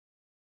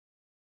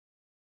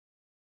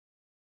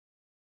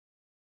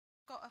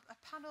got a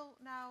panel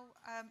now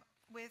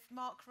with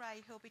Mark Ray,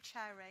 who'll be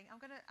chairing. I'm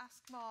going to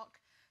ask Mark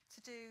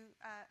to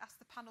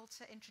ask the panel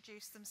to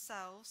introduce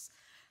themselves.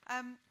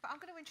 But I'm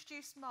going to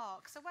introduce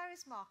Mark. So where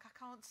is Mark? I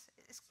can't...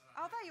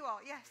 oh, there you are.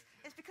 Yes.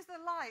 It's because of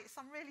the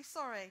lights. I'm really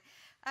sorry.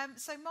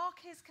 So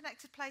Mark is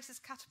Connected Places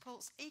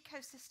Catapult's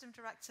Ecosystem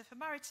Director for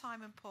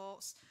Maritime and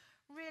Ports.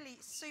 Really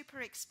super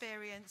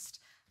experienced,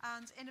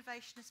 and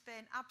innovation has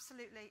been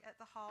absolutely at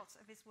the heart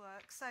of his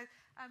work. So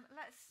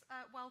let's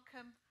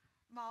welcome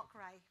Mark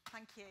Ray.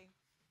 Thank you.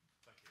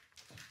 Thank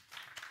you.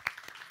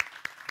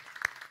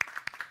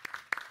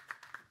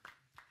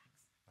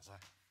 As I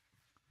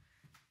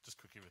just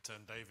quickly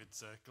return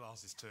David's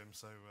glasses to him.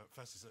 So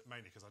first, it's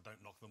mainly because I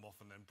don't knock them off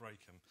and then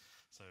break them.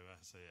 So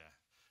yeah.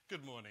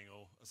 Good morning,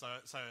 all. So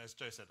as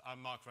Joe said,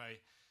 I'm Mark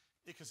Ray,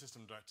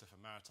 Ecosystem Director for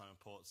Maritime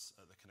and Ports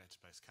at the Connected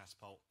Places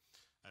Catapult.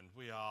 And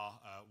we are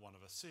one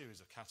of a series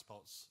of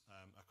catapults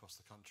across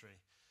the country.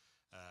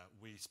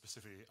 We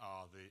specifically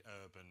are the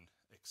urban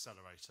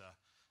accelerator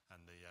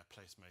and the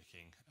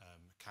placemaking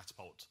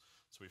catapult.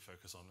 So we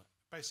focus on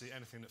basically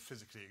anything that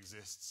physically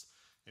exists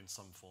in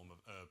some form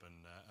of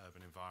urban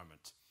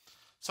environment.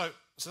 So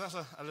that's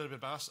a little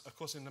bit about us. Of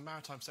course, in the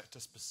maritime sector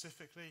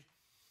specifically,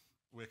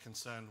 we're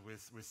concerned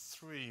with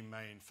three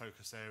main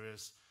focus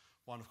areas.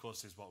 One, of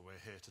course, is what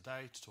we're here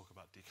today to talk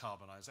about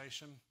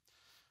decarbonisation.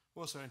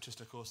 We're also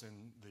interested, of course,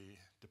 in the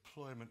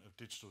deployment of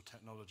digital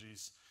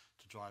technologies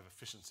to drive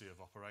efficiency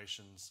of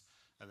operations,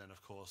 and then,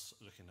 of course,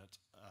 looking at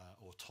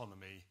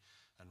autonomy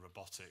and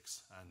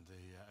robotics and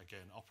the,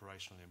 again,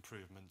 operational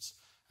improvements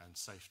and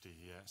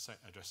safety,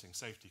 addressing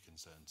safety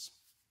concerns.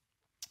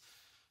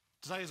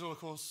 Today is, of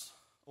course,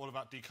 all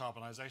about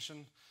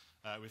decarbonisation.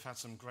 We've had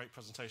some great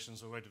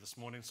presentations already this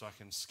morning, so I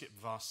can skip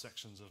vast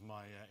sections of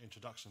my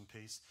introduction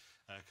piece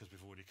because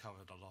we've already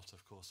covered a lot,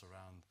 of course,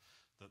 around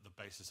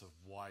the basis of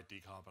why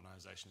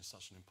decarbonisation is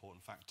such an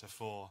important factor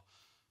for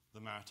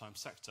the maritime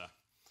sector.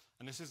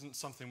 And this isn't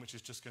something which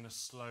is just going to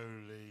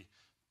slowly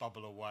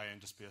bubble away and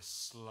just be a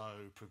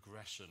slow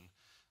progression.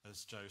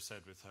 As Jo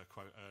said with her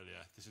quote earlier,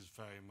 this is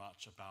very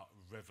much about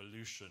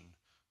revolution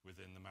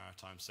within the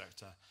maritime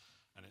sector,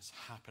 and it's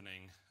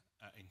happening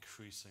at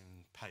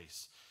increasing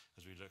pace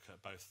as we look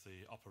at both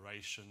the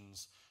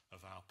operations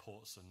of our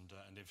ports and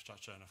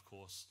infrastructure, and of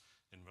course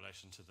in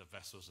relation to the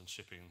vessels and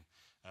shipping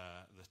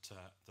that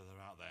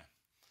are out there.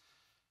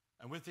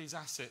 And with these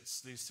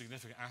assets, these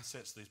significant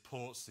assets, these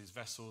ports, these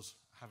vessels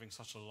having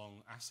such a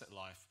long asset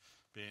life,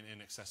 being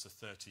in excess of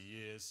 30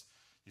 years,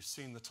 you've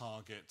seen the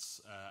targets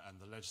and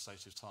the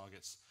legislative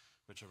targets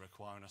which are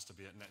requiring us to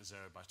be at net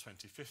zero by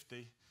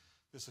 2050.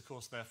 This, of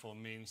course, therefore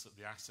means that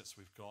the assets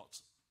we've got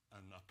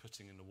and are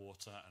putting in the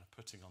water and are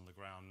putting on the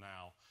ground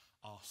now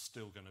are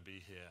still going to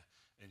be here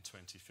in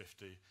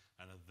 2050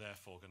 and are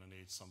therefore going to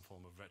need some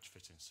form of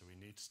retrofitting. So we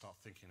need to start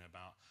thinking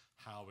about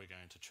how we're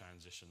going to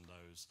transition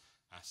those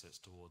assets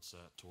towards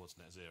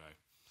net zero.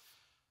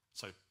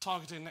 So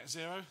targeting net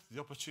zero, the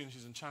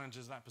opportunities and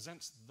challenges that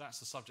presents, that's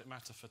the subject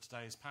matter for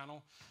today's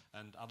panel.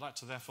 And I'd like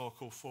to therefore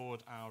call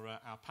forward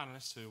our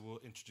panellists who will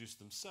introduce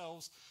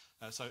themselves.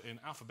 So in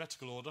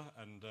alphabetical order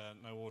and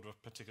no order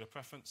of particular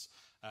preference,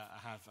 I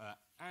have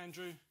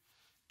Andrew,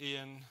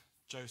 Ian,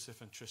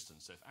 Joseph and Tristan.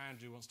 So if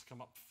Andrew wants to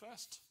come up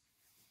first,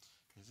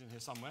 he's in here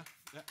somewhere.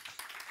 Yeah.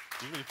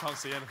 You really can't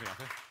see anything up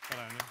here.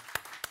 Hello, Andrew.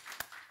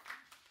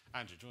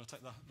 Andrew, do you want to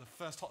take the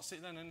first hot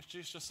seat then and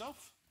introduce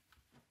yourself?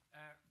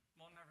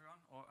 Morning, everyone,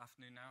 or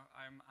afternoon now.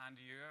 I'm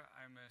Andy Ewer.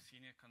 I'm a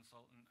senior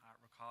consultant at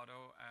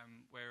Ricardo.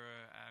 We're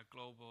a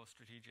global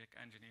strategic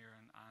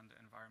engineering and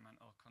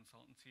environmental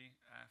consultancy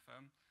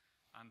firm.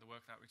 And the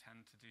work that we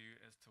tend to do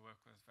is to work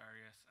with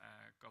various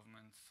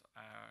governments,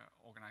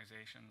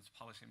 organisations,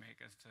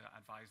 policymakers to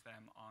advise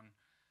them on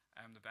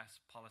the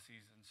best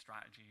policies and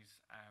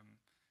strategies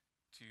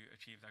to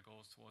achieve their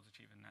goals towards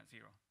achieving net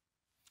zero.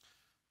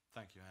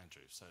 Thank you,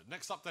 Andrew. So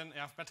next up then,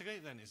 alphabetically,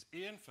 then is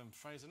Ian from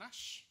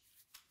Frazer-Nash.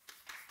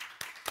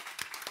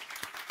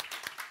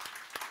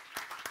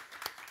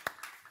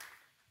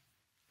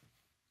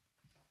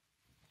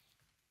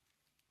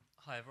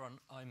 Hi everyone,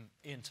 I'm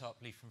Ian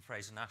Tarpley from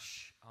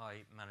Frazer-Nash.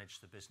 I manage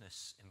the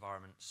business,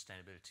 environment,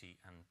 sustainability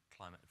and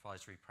climate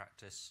advisory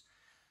practice.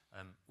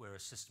 We're a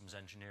systems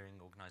engineering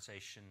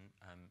organisation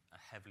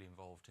heavily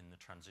involved in the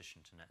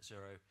transition to net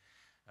zero.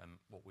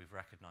 What we've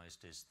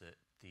recognised is that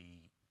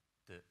the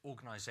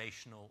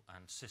organisational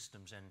and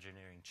systems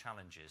engineering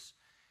challenges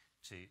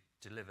to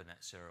deliver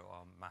net zero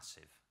are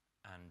massive,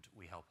 and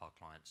we help our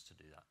clients to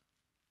do that.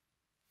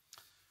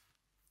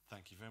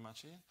 Thank you very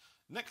much, Ian.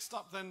 Next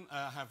up then,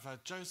 I have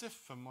Joseph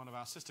from one of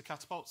our sister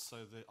catapults,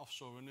 so the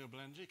Offshore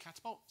Renewable Energy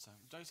Catapult. So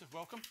Joseph,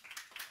 welcome.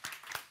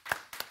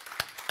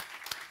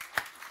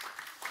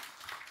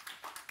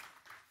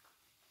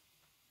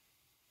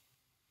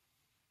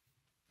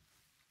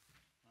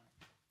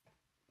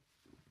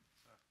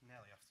 So,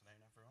 nearly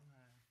afternoon, everyone.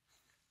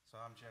 So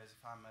I'm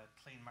Joseph. I'm a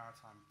Clean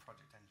Maritime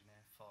Project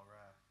Engineer for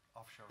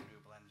Offshore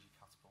Renewable Energy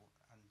Catapult,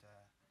 and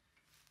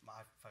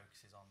my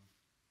focus is on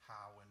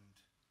how and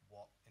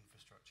what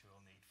infrastructure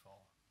we'll need for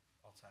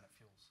alternate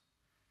fuels.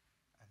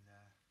 And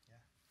yeah.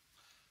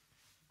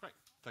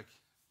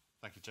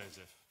 Thank you,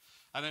 Joseph.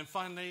 And then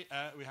finally,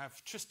 we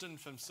have Tristan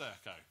from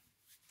Serco.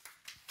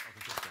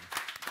 Welcome, Tristan.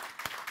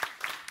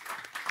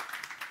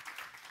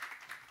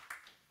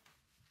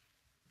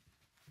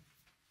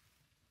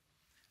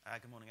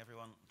 Good morning,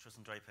 everyone.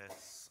 Tristan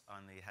Drapis.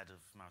 I'm the head of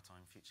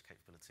Maritime Future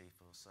Capability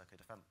for Serco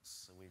Defence.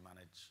 So we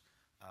manage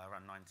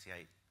around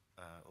 98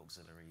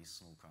 auxiliary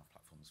small craft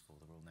platforms for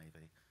the Royal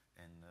Navy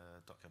in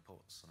dockyard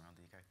ports around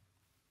the UK.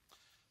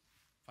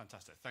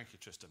 Fantastic. Thank you,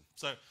 Tristan.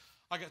 So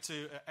I get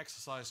to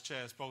exercise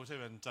chair's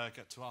prerogative and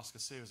get to ask a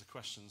series of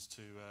questions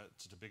to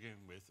begin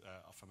with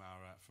from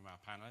our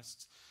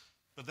panellists.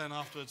 But then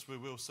afterwards,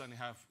 we'll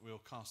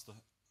cast the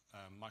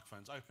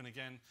microphones open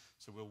again,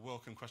 so we'll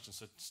welcome questions.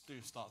 So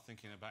do start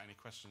thinking about any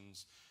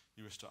questions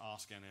you wish to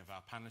ask any of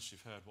our panellists.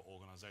 You've heard what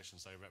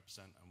organisations they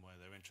represent and where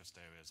their interest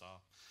areas are.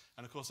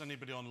 And of course,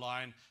 anybody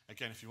online,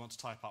 again, if you want to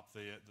type up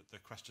the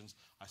questions,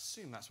 I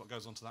assume that's what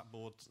goes onto that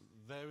board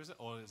there, is it?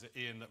 Or is it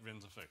Ian that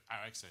runs them through? Oh,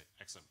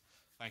 excellent.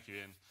 Thank you,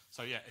 Ian.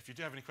 So yeah, if you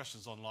do have any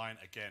questions online,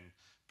 again,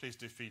 please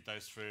do feed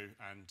those through,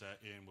 and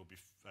Ian will be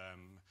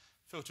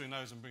filtering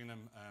those and bringing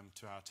them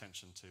to our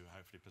attention to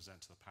hopefully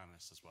present to the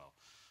panellists as well.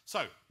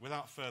 So,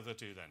 without further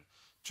ado then,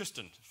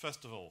 Tristan,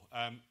 first of all,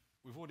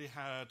 we've already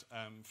heard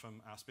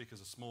from our speakers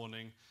this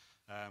morning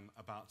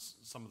about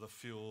some of the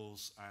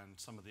fuels and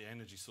some of the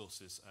energy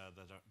sources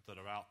that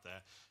are out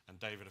there, and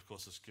David, of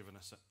course, has given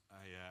us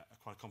a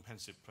quite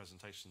comprehensive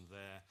presentation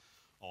there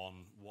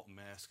on what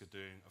Maersk are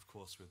doing, of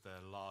course, with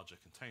their larger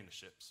container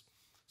ships.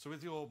 So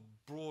with your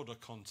broader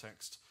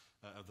context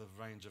of the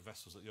range of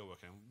vessels that you're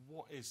working on,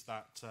 what is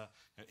that?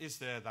 Is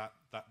there that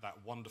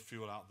wonder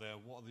fuel out there?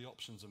 What are the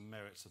options and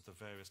merits of the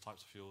various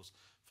types of fuels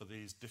for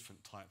these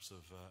different types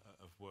of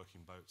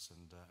working boats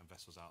and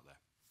vessels out there?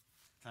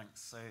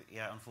 Thanks. So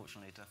yeah,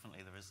 unfortunately,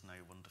 definitely there is no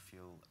wonder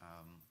fuel,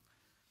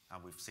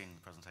 and we've seen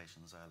the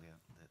presentations earlier.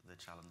 The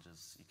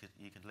challenges,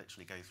 you could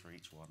literally go through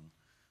each one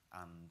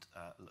and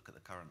look at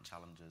the current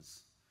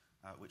challenges,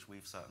 which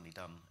we've certainly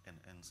done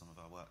in some of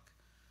our work,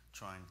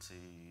 trying to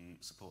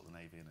support the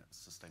Navy in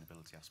its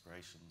sustainability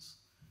aspirations.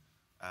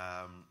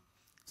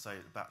 So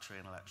battery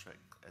and electric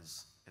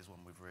is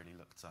one we've really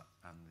looked at,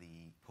 and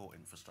the port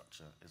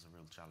infrastructure is a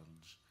real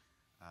challenge.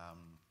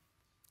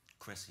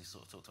 Chris, you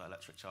sort of talked about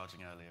electric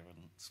charging earlier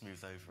and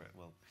smoothed over it.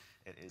 Well,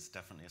 it is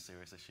definitely a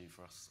serious issue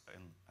for us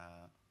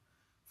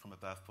from a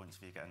berth point of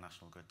view, getting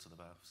national grid to the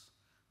berths.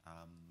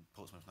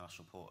 Portsmouth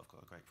National Port have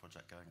got a great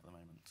project going at the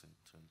moment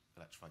to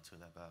electrify 2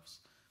 of their berths.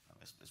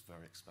 It's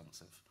very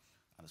expensive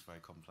and it's very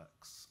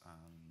complex,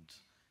 and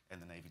in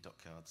the Navy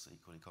dockyards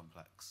equally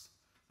complex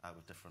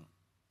with different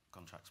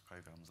contracts,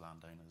 programmes,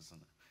 landowners,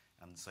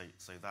 and so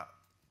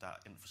that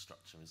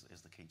infrastructure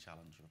is the key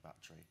challenge of a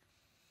battery.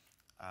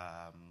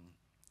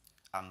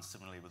 And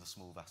similarly with the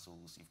small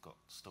vessels, you've got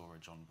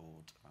storage on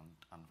board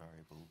and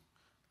variable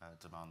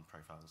demand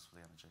profiles for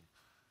the energy.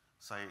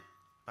 So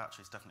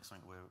battery is definitely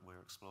something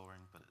we're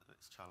exploring, but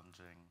it's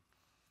challenging.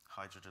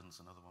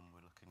 Hydrogen's another one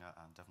we're looking at,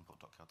 and Devonport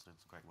Dockyard's doing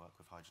some great work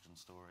with hydrogen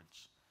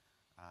storage.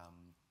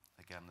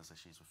 Again, there's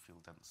issues with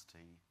fuel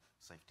density,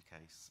 safety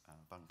case,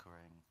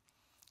 bunkering.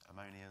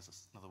 Ammonia is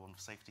another one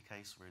for safety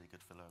case, really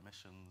good for low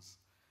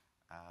emissions.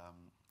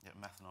 Yeah,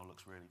 methanol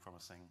looks really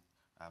promising.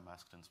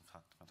 Maersk doing some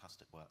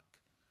fantastic work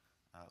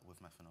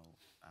with methanol,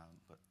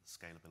 but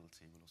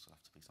scalability will also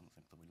have to be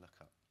something that we look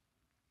at.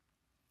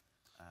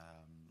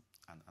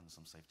 And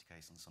some safety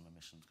case and some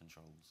emissions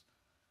controls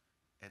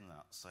in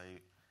that. So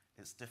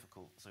it's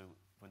difficult. So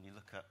when you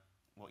look at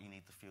what you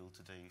need the fuel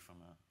to do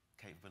from a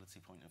capability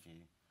point of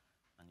view,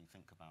 and you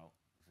think about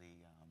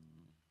the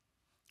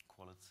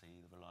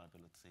quality, the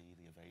reliability,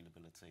 the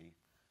availability,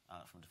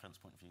 from a defence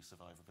point of view,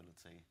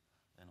 survivability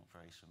in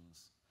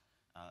operations,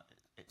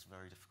 it's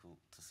very difficult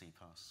to see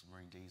past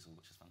marine diesel,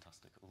 which is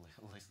fantastic, all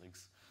those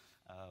things,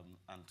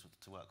 and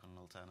to work on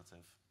an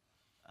alternative.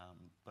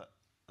 But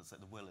as I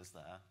said, the will is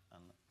there,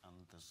 and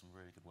there's some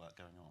really good work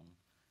going on,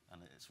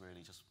 and it's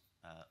really just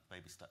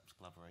baby steps,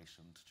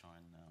 collaboration to try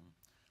and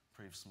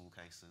prove small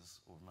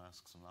cases or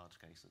Maersk some large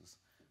cases,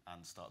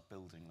 and start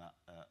building that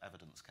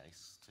evidence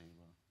case to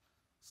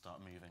start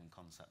moving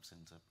concepts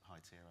into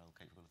high TRL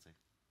capability.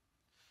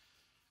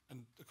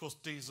 And of course,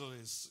 diesel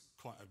is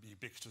quite a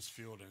ubiquitous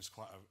fuel, and it's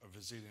quite a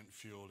resilient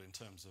fuel in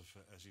terms of,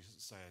 as you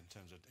say, in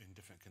terms of in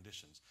different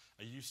conditions.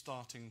 Are you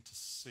starting to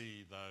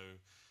see, though,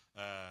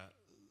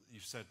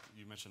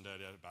 you mentioned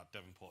earlier about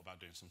Devonport, about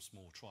doing some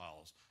small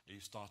trials. Are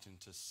you starting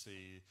to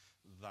see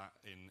that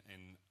in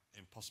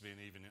possibly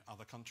even in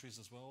other countries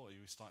as well? Are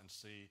you starting to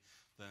see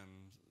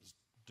them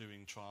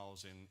doing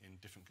trials in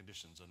different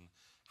conditions, and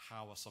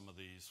how are some of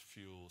these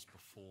fuels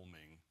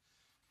performing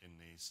in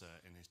these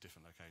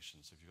different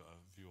locations? Have you got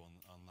a view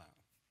on that?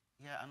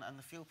 Yeah, and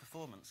the fuel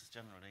performance is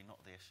generally not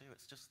the issue.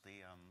 It's just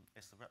the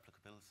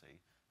replicability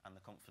and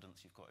the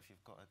confidence you've got if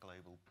you've got a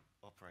global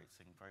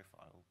operating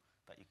profile,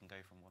 that you can go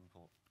from one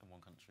port in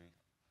one country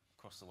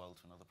across the world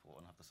to another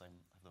port and have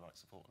the right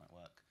support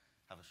network,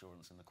 have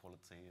assurance in the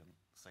quality and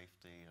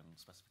safety and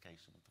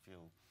specification of the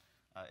fuel.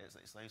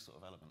 It's those sort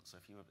of elements. So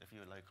if you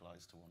were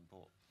localised to one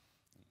port,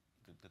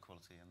 the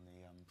quality and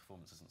the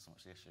performance isn't so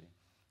much the issue.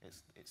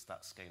 It's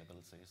that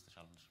scalability is the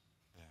challenge.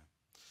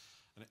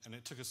 Yeah. And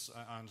it took us,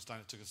 I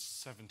understand it took us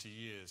 70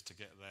 years to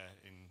get there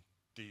in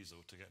diesel,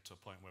 to get to a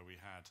point where we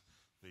had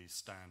these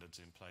standards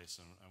in place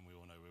and we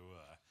all know we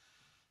were.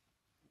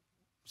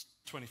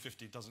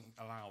 2050 doesn't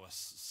allow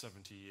us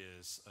 70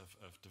 years of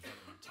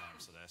development time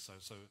so there.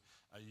 So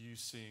are you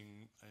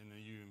seeing, and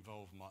are you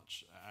involved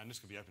much, and this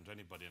could be open to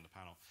anybody in the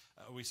panel,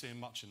 are we seeing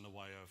much in the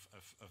way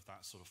of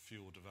that sort of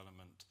fuel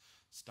development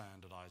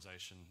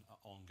standardisation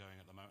ongoing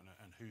at the moment,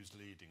 and who's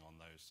leading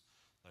on those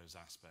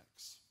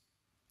aspects?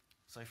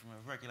 So from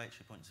a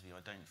regulatory point of view,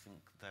 I don't think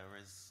there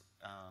is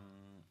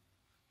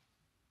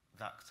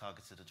that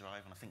targeted a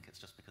drive, and I think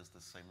it's just because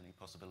there's so many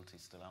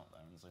possibilities still out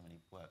there and so many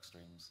work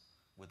streams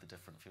with the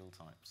different fuel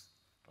types.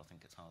 But I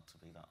think it's hard to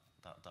be that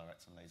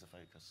direct and laser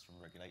focused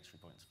from a regulatory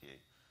point of view.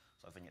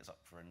 So I think it's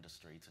up for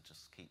industry to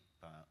just keep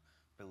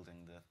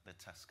building the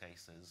test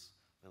cases,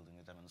 building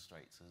the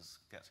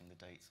demonstrators, getting the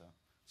data.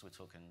 So we're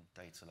talking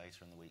data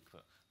later in the week,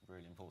 but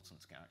really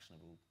important to get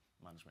actionable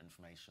management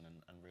information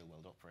and real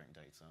world operating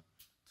data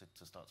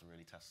to start to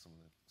really test some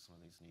of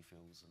these new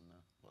fuels and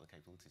what the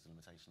capabilities and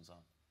limitations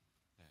are.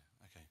 Yeah,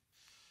 okay.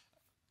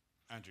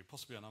 Andrew,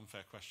 possibly an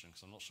unfair question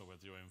because I'm not sure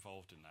whether you're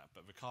involved in that,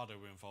 but Ricardo,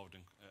 we're involved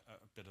in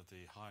a bit of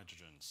the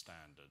hydrogen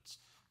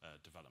standards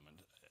development.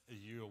 Are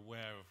you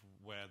aware of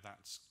where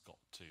that's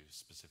got to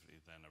specifically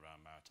then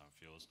around maritime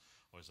fuels,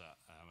 or is that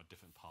a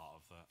different part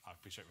of the... I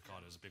appreciate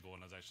Ricardo is a big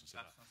organisation.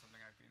 So that's not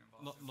something I've been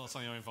involved in. Not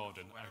something you're involved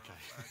in, okay.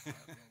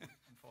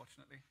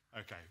 Unfortunately.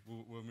 Okay,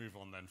 we'll move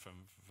on then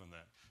from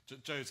there.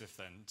 Joseph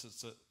then,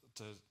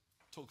 to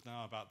talk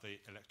now about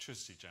the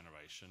electricity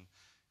generation.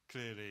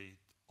 Clearly,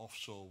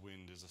 offshore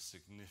wind is a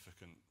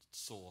significant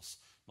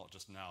source, not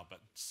just now, but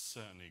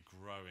certainly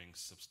growing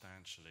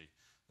substantially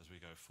as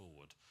we go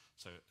forward.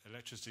 So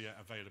electricity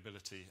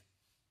availability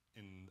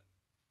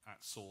at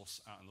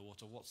source, out in the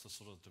water, what's the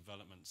sort of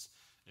developments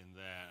in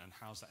there, and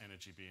how's that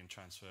energy being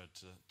transferred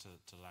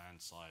to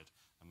land side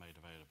and made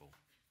available?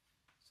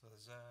 So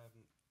there's,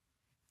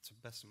 to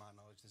the best of my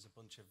knowledge, there's a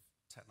bunch of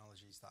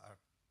technologies that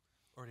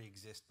already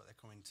exist, but they're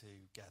coming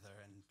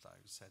together, and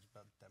like I said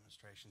about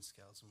demonstration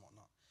scales and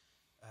whatnot.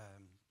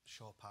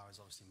 Shore power is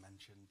obviously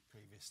mentioned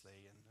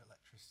previously, and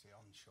electricity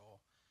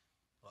onshore,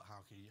 but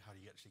how do you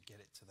actually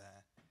get it to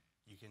there?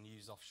 You can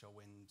use offshore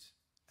wind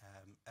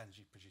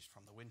energy produced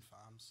from the wind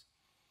farms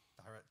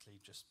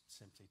directly, just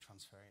simply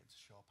transferring it to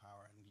shore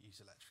power and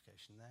use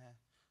electrification there.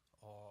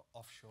 Or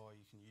offshore,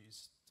 you can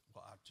use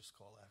what I'd just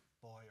call a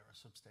buoy or a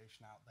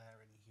substation out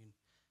there, and you can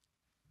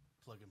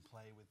plug and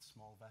play with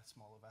smaller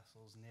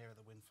vessels nearer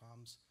the wind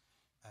farms.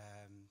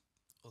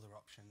 Other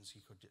options,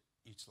 you could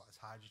utilise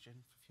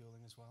hydrogen for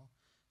fueling as well.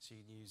 So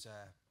you can use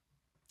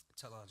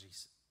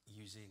technologies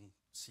using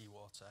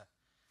seawater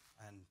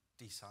and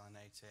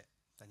desalinate it.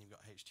 Then you've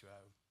got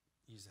H2O.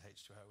 Use the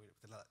H2O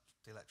with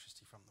the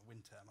electricity from the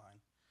wind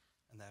turbine,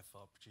 and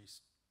therefore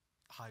produce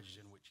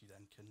hydrogen, which you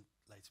then can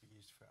later be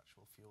used for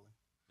actual fueling.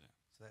 Yeah.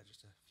 So they're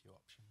just a few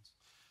options.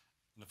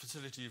 And the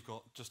facility you've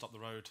got just up the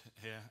road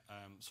here,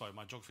 sorry,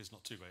 my geography is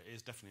not too great. It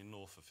is definitely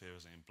north of here,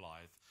 isn't it, in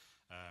Blythe?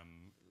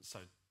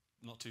 So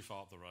not too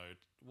far up the road.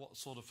 What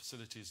sort of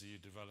facilities are you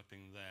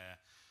developing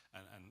there,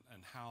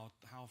 and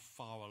how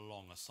far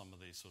along are some of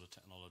these sort of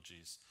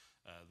technologies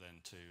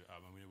then to?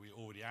 I mean, are we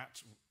already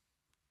at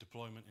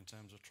deployment in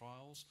terms of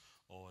trials,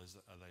 or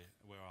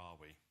where are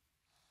we?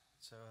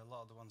 So a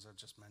lot of the ones I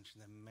just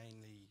mentioned, they're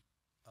mainly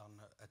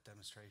on a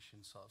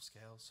demonstration sort of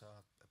scale. So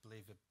I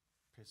believe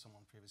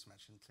someone previously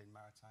mentioned Clean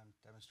Maritime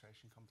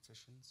demonstration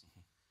competitions,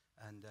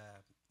 and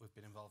we've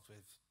been involved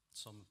with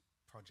some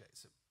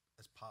projects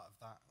as part of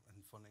that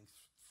and funding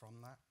from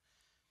that.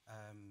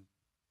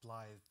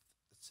 Blythe,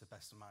 to the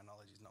best of my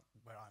knowledge, is not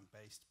where I'm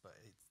based, but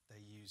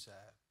they use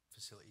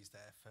facilities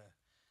there for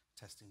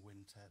testing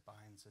wind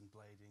turbines and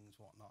bladings,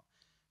 whatnot.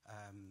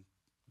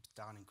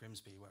 Down in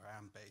Grimsby, where I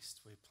am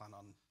based, we plan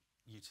on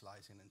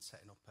utilising and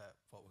setting up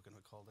what we're going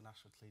to call the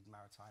National Clean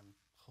Maritime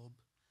Hub,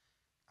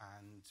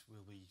 and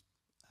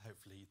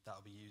hopefully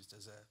that'll be used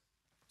as a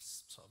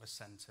sort of a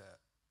centre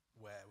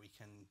where we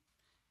can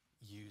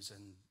use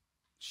and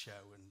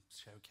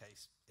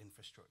showcase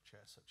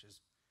infrastructure such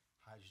as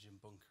hydrogen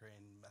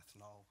bunkering,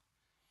 methanol,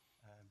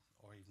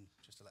 or even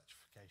just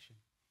electrification.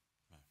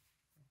 Yeah.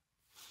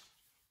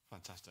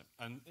 Fantastic.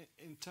 And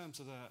in terms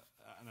of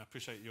and I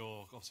appreciate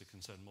you're obviously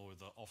concerned more with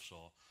the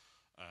offshore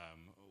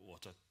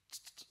water.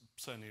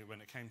 Certainly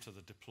when it came to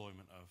the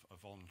deployment of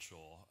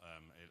onshore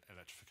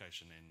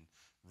electrification in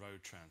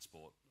road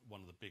transport, one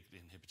of the big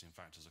inhibiting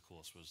factors, of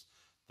course, was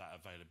that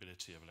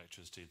availability of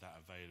electricity, that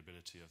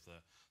availability of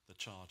the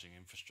charging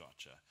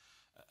infrastructure.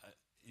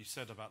 You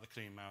said about the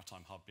Clean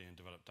Maritime Hub being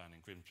developed down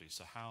in Grimsby.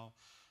 So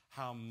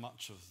how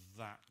much of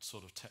that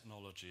sort of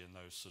technology and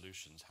those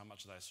solutions, how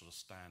much of that is sort of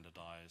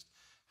standardised?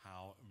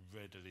 How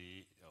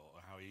readily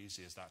or how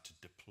easy is that to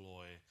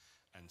deploy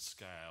and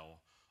scale?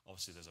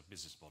 Obviously, there's a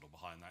business model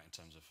behind that in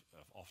terms of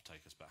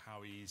off-takers, but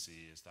how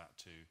easy is that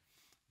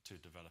to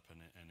develop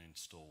and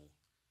install?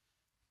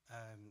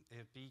 It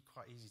would be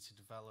quite easy to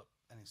develop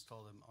and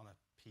install them on a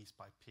piece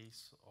by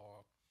piece,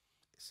 or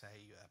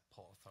say a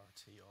port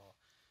authority or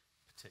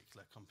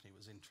particular company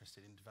was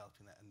interested in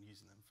developing that and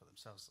using them for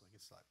themselves. Like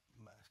it's like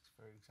Maersk,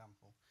 for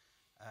example.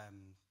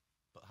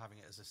 But having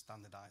it as a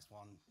standardised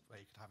one where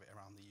you could have it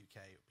around the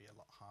UK, it would be a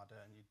lot harder,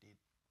 and you'd need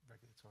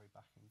regulatory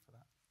backing for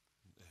that.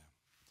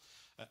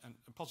 Yeah. And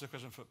a positive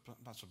question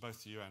perhaps for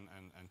both you and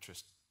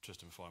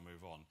Tristan before I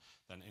move on.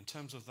 Then, in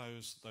terms of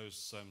those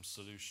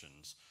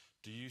solutions,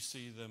 do you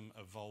see them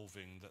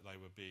evolving that they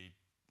would be,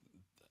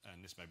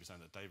 and this may be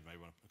something that David may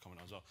want to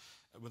comment on as well,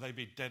 would they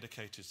be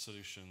dedicated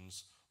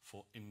solutions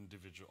for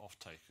individual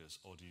off-takers,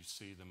 or do you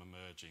see them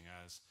emerging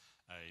as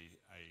a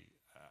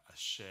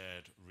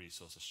shared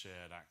resource, a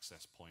shared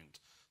access point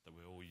that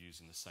we're all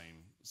using the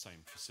same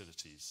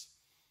facilities?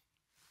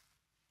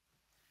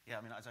 Yeah,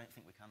 I mean, I don't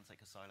think we can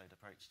take a siloed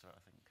approach to it.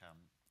 I think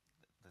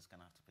there's going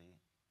to have to be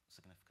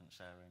significant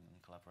sharing and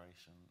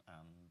collaboration,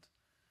 and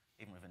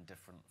even within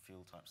different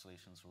fuel type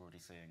solutions, we're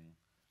already seeing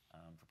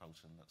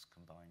propulsion that's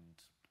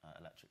combined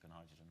electric and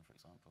hydrogen, for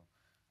example.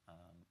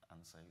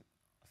 And so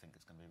I think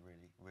it's going to be a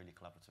really, really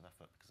collaborative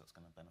effort, because that's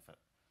going to benefit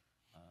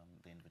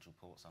the individual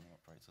ports and the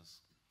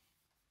operators.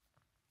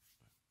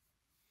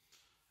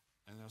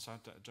 Anything else,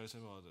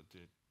 Joseph? Or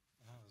did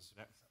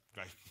yeah,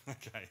 great.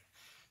 Okay.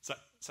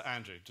 So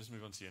Andrew, just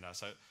move on to you now.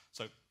 So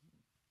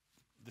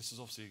this is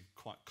obviously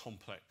quite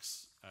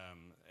complex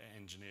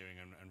engineering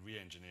and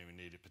re-engineering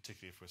needed,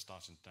 particularly if we're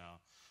starting to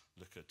now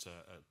look at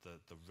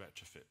the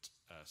retrofit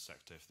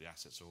sector. If the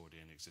assets are already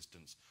in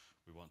existence,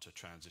 we want to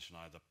transition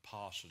either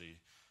partially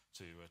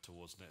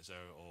towards net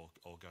zero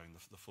or going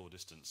the full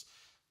distance.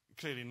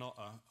 Clearly not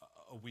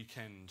a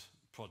weekend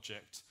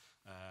project,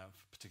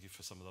 particularly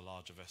for some of the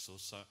larger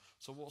vessels.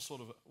 So what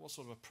sort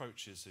of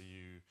approaches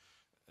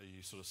are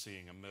you sort of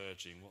seeing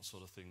emerging? What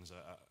sort of things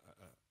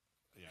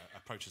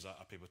approaches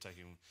are people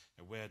taking?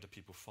 Where do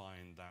people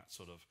find that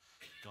sort of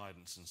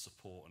guidance and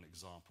support and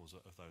examples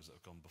of those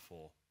that have gone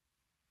before?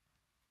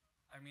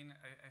 I mean,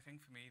 I think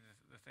for me,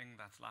 the thing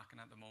that's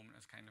lacking at the moment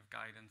is kind of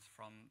guidance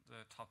from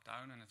the top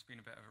down, and it's been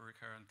a bit of a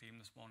recurrent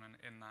theme this morning,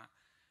 in that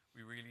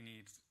we really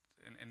need,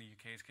 in the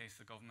UK's case,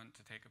 the government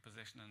to take a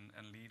position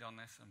and lead on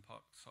this and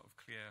put sort of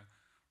clear,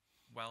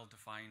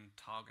 well-defined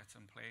targets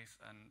in place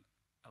and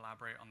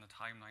elaborate on the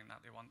timeline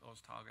that they want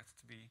those targets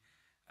to be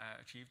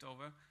achieved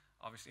over.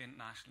 Obviously,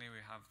 internationally,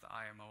 we have the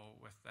IMO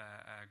with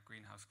their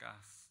greenhouse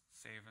gas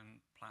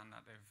saving plan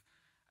that they've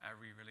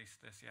re-released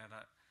this year,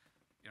 that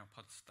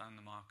puts down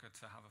the marker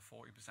to have a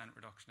 40%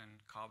 reduction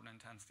in carbon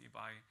intensity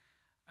by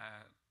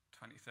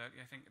 2030,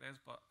 I think it is.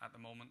 But at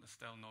the moment, there's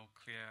still no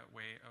clear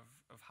way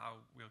of how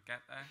we'll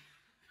get there.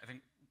 I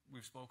think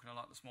we've spoken a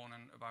lot this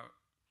morning about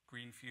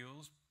green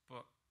fuels,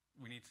 but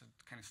we need to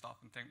kind of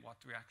stop and think,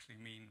 what do we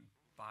actually mean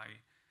by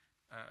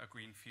a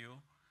green fuel?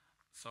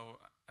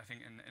 So I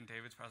think in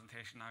David's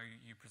presentation now,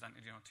 you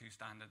presented two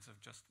standards of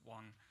just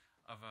one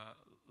of a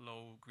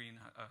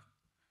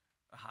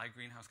high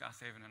greenhouse gas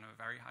saving and a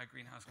very high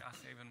greenhouse gas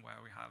saving, where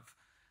we have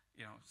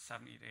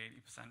 70 to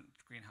 80%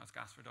 greenhouse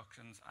gas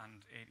reductions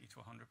and 80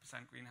 to 100%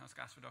 greenhouse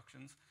gas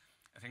reductions.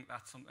 I think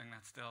that's something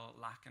that's still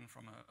lacking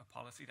from a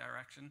policy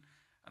direction,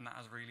 and that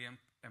has really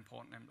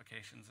important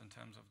implications in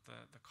terms of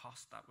the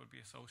cost that would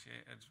be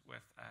associated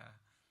with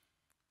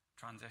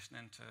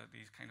transitioning to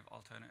these kind of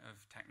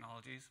alternative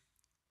technologies.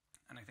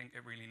 And I think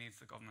it really needs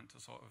the government to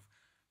sort of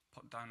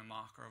put down a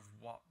marker of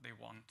what they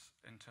want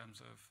in terms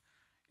of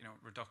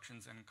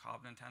reductions in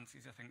carbon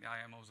intensities. I think the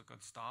IMO is a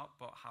good start,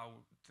 but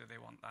how do they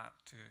want that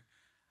to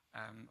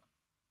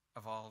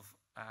evolve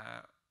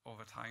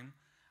over time?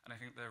 And I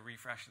think the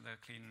refresh of the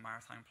Clean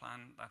Maritime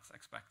Plan, that's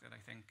expected,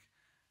 I think,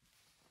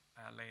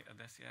 later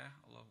this year,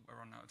 although we're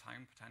running out of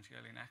time, potentially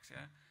early next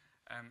year,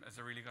 is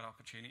a really good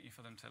opportunity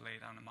for them to lay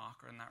down a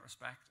marker in that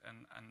respect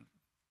and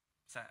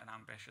set an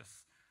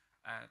ambitious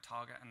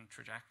target and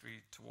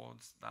trajectory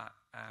towards that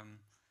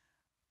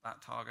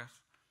target.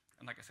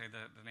 And like I say,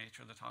 the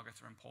nature of the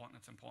targets are important.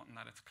 It's important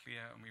that it's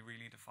clear and we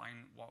really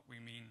define what we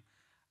mean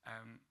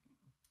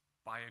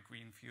by a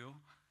green fuel.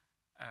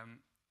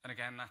 And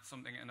again, that's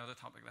another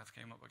topic that's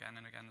came up again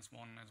and again this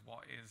morning, is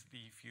what is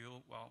the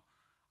fuel? Well,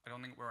 I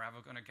don't think we're ever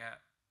going to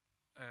get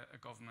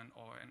a government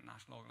or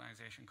international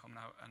organisation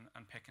coming out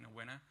and picking a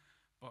winner.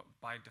 But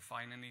by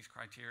defining these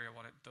criteria,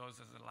 what it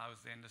does is it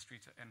allows the industry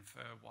to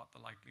infer what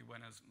the likely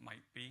winners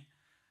might be.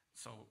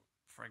 So,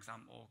 for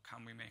example,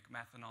 can we make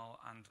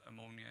methanol and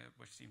ammonia,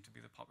 which seem to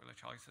be the popular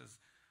choices,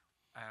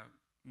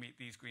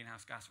 meet these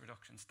greenhouse gas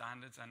reduction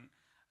standards? And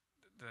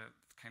the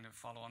kind of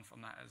follow-on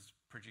from that is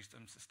produce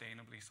them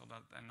sustainably so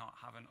that they're not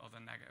having other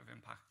negative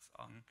impacts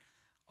on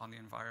the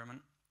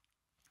environment.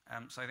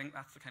 So I think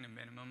that's the kind of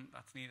minimum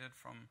that's needed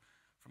from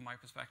my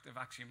perspective.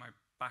 Actually, my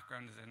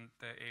background is in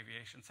the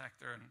aviation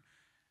sector, and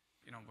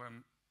we're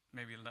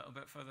maybe a little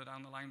bit further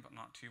down the line, but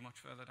not too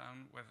much further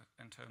down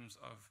in terms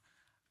of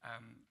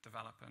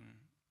developing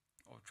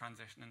or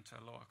transitioning to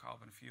lower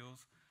carbon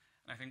fuels.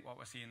 And I think what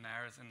we're seeing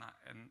there is in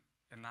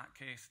that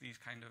case,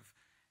 these kind of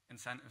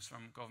incentives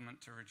from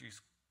government to reduce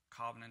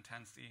carbon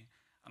intensity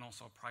and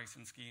also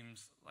pricing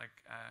schemes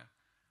like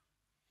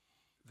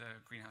the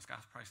greenhouse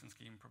gas pricing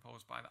scheme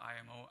proposed by the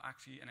IMO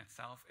actually in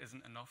itself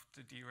isn't enough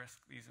to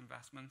de-risk these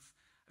investments.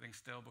 I think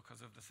still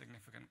because of the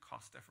significant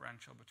cost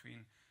differential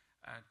between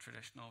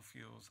traditional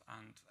fuels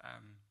and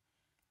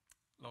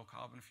low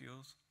carbon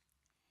fuels.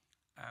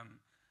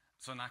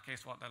 So in that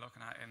case, what they're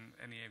looking at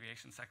in the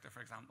aviation sector, for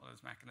example,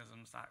 is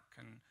mechanisms that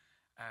can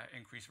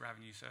increase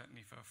revenue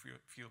certainty for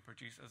fuel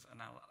producers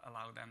and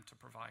allow them to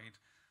provide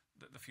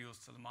the fuels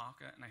to the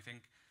market. And I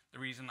think the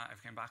reason that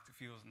I've came back to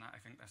fuels and that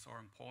I think they're so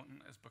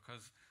important is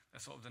because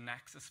they're sort of the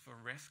nexus for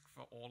risk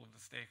for all of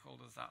the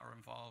stakeholders that are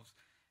involved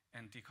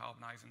in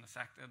decarbonising the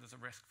sector. There's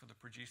a risk for the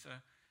producer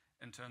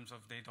in terms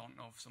of they don't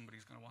know if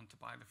somebody's going to want to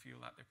buy the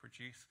fuel that they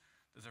produce.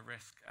 There's a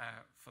risk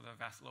for the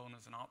vessel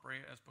owners and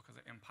operators because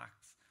it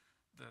impacts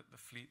the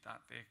fleet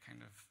that they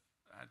kind of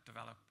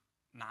develop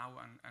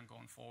now and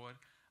going forward.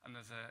 And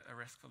there's a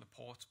risk for the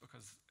ports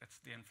because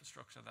it's the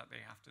infrastructure that they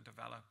have to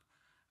develop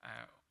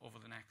over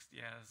the next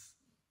years.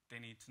 They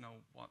need to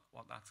know what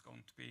that's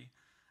going to be.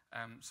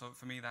 So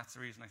for me, that's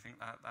the reason I think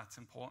that's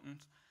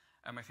important.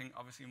 I think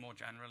obviously more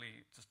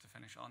generally, just to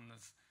finish on,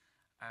 there's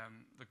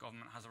the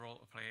government has a role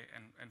to play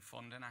in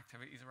funding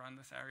activities around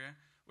this area,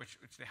 which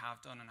they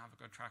have done and have a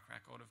good track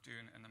record of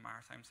doing in the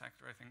maritime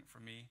sector. I think for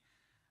me,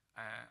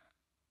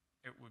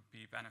 it would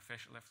be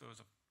beneficial if there was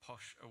a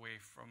push away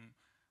from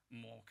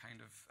more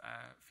kind of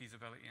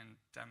feasibility and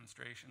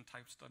demonstration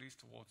type studies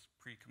towards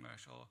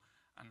pre-commercial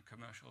and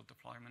commercial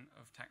deployment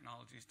of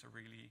technologies to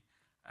really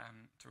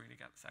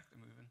get the sector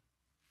moving.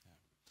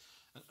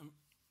 Yeah.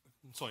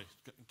 Sorry,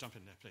 jump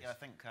in there, please. Yeah,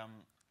 I think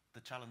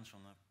the challenge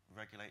from the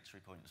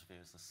regulatory point of view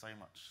is there's so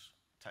much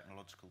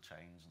technological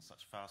change and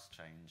such fast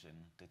change in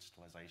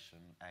digitalisation,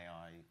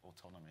 AI,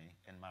 autonomy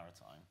in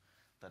maritime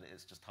that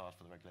it's just hard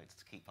for the regulator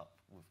to keep up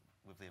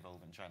with the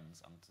evolving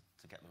trends and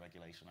to get the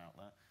regulation out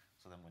there.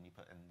 So then when you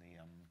put in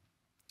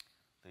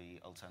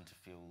the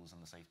alternative fuels and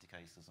the safety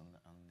cases and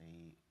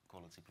the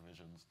quality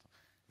provisions,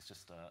 it's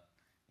just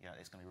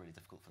it's going to be really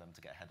difficult for them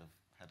to get ahead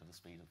of the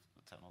speed of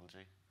the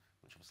technology,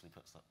 which obviously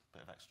puts that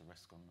bit of extra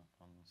risk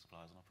on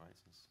suppliers and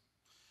operators.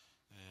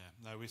 Yeah,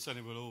 no, we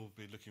certainly will all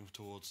be looking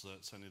towards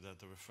certainly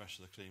the refresh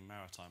of the Clean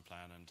Maritime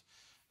Plan, and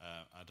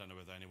I don't know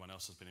whether anyone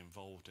else has been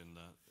involved in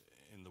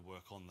the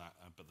work on that,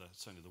 but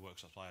certainly the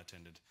workshops I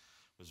attended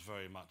was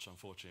very much,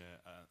 unfortunately,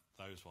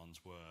 those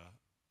ones were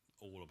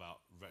all about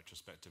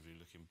retrospectively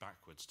looking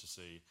backwards to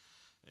see,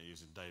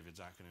 using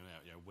David's acronym,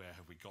 where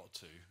have we got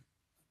to?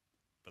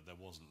 But I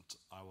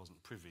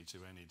wasn't privy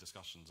to any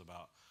discussions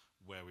about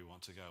where we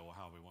want to go or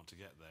how we want to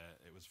get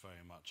there. It was very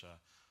much a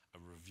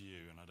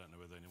review, and I don't know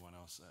whether anyone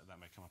else, that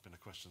may come up in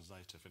the questions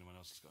later, if anyone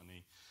else has got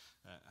any,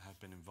 have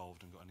been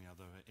involved and got any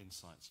other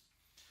insights.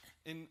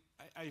 In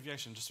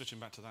aviation, just switching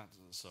back to that,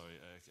 sorry,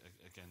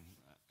 again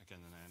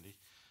and Andy,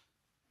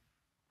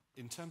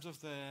 in terms of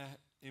their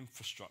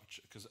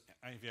infrastructure, because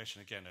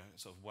aviation, again, are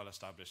sort of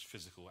well-established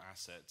physical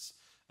assets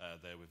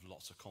there with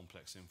lots of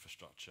complex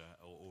infrastructure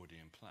already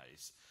in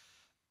place.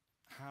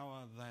 How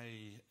are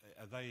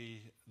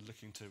they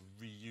looking to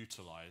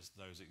reutilise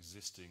those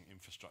existing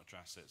infrastructure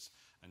assets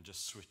and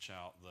just switch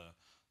out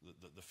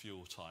the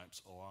fuel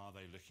types, or are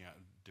they looking at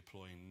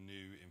deploying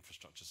new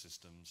infrastructure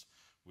systems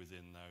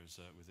within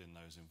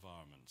those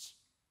environments?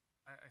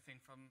 I think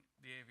from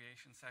the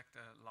aviation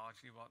sector,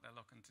 largely what they're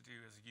looking to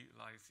do is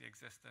utilise the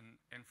existing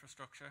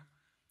infrastructure.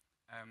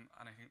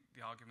 And I think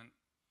the argument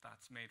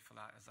that's made for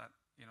that is that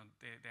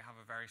they have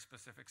a very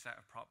specific set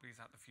of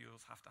properties that the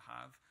fuels have to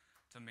have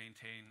to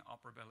maintain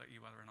operability,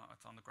 whether or not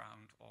it's on the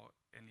ground or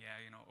in the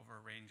air, over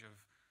a range of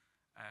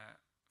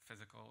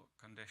physical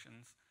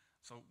conditions.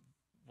 So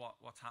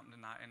what's happened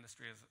in that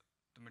industry is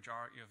the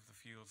majority of the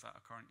fuels that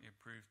are currently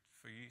approved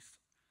for use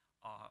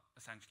are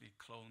essentially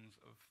clones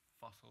of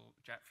fossil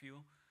jet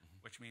fuel,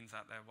 which means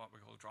that they're what we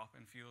call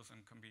drop-in fuels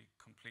and can be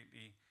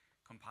completely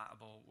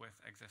compatible with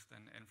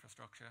existing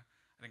infrastructure.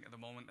 I think at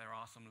the moment there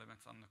are some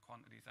limits on the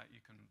quantities that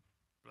you can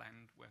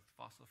blend with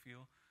fossil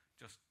fuel,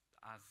 just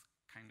as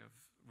kind of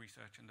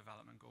research and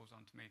development goes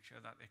on to make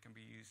sure that they can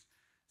be used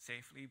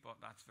safely,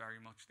 but that's very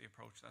much the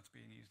approach that's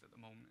being used at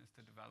the moment, is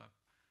to develop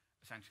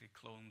essentially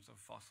clones of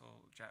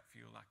fossil jet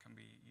fuel that can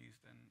be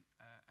used in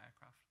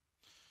aircraft.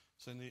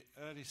 So in the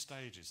early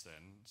stages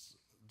then,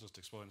 just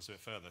exploring this a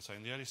bit further, so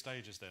in the early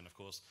stages then, of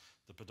course,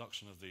 the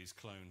production of these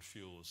cloned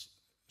fuels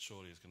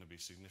surely is going to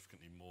be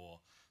significantly more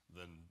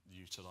than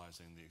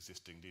utilising the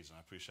existing diesel. And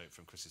I appreciate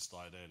from Chris's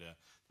slide earlier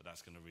that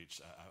that's going to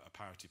reach a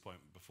parity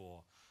point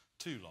before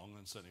too long,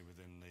 and certainly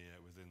within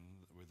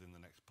the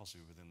next,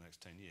 possibly within the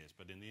next 10 years.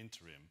 But in the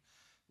interim,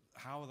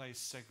 how are they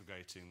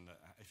segregating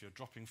if you're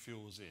dropping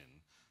fuels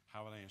in?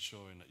 How are they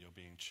ensuring that you're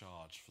being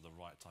charged for the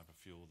right type of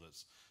fuel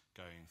that's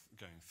going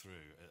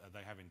through? Are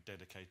they having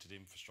dedicated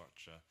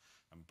infrastructure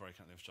and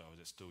breaking up the infrastructure, or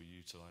is it still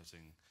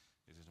utilising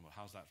existing?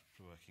 How's that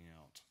working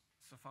out?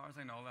 So far as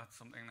I know, that's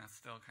something that's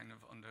still kind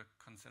of under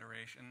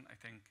consideration. I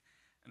think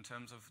in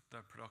terms of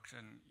the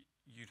production,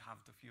 you'd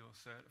have the fuel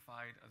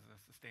certified as a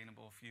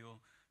sustainable fuel,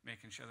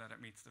 making sure that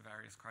it meets the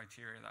various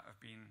criteria that have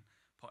been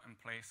put in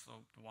place.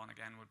 So the one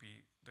again would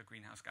be the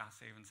greenhouse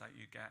gas savings that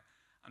you get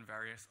and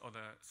various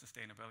other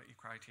sustainability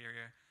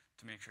criteria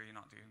to make sure you're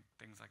not doing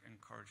things like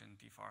encouraging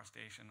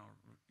deforestation or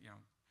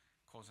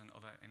causing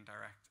other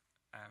indirect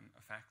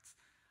effects.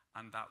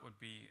 And that would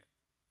be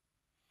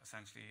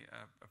essentially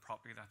a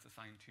property that's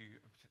assigned to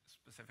a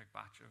specific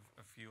batch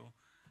of fuel.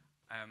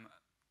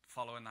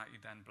 Following that, you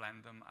then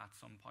blend them at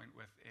some point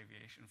with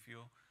aviation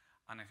fuel.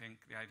 And I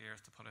think the idea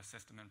is to put a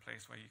system in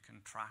place where you can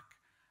track,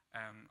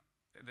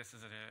 this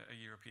is at a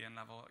European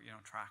level,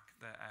 track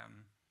the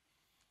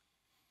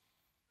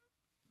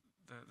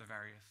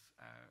various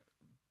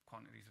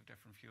quantities of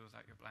different fuels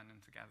that you're blending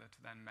together to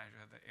then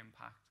measure the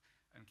impact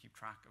and keep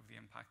track of the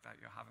impact that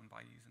you're having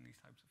by using these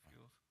types of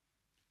fuels.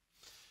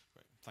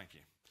 Great, thank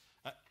you.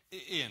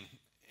 Ian,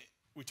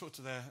 we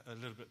talked there a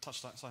little bit,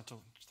 touched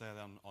there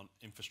on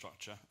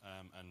infrastructure,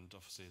 and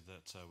obviously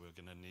that we're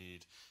going to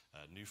need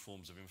new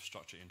forms of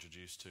infrastructure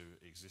introduced to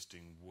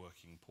existing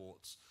working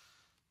ports.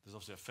 There's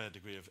obviously a fair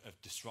degree of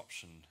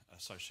disruption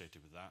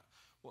associated with that.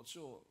 What's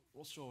your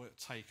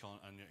take on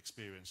and your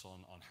experience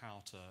on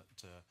how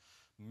to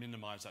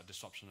minimise that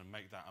disruption and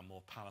make that a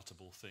more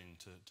palatable thing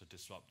to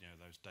disrupt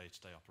those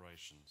day-to-day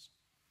operations?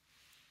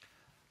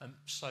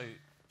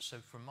 So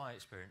from my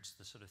experience,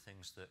 the sort of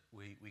things that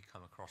we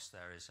come across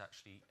there is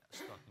actually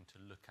starting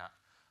to look at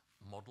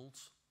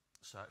models.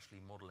 So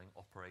actually modelling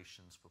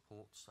operations for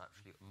ports,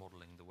 actually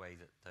modelling the way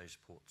that those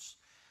ports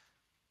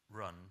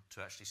run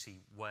to actually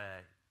see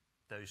where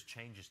those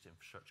changes to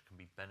infrastructure can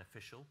be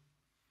beneficial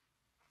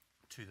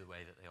to the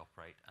way that they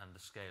operate and the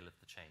scale of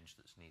the change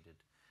that's needed.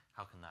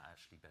 How can that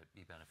actually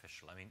be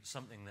beneficial? I mean,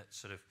 something that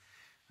sort of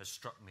has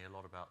struck me a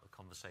lot about the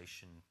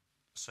conversation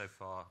so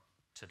far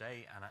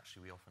today, and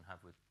actually we often have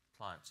with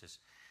clients, is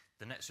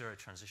the net zero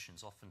transition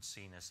is often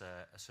seen as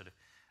a sort of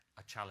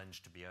a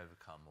challenge to be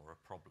overcome, or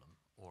a problem,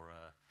 or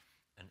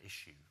an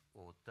issue,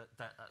 or that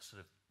sort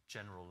of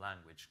general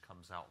language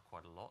comes out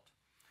quite a lot.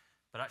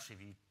 But actually,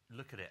 if you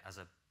look at it as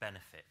a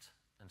benefit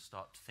and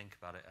start to think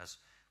about it as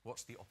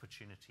what's the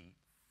opportunity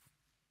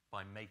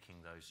by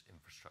making those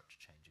infrastructure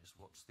changes,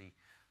 what's the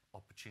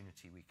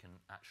opportunity we can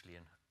actually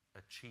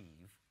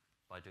achieve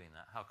by doing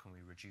that? How can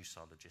we reduce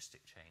our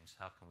logistic chains?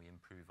 How can we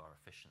improve our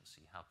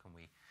efficiency? How can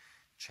we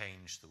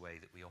change the way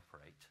that we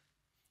operate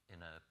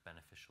in a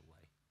beneficial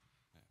way?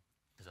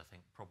 Is I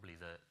think probably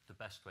the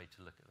best way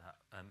to look at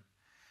that.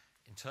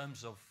 In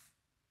terms of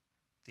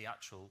the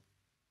actual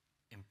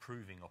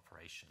improving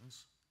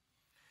operations,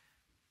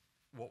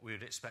 what we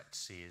would expect to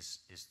see is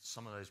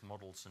some of those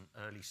models and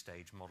early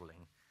stage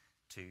modelling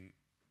to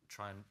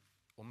try and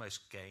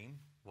almost game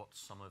what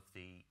some of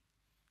the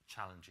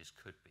challenges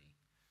could be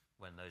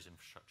when those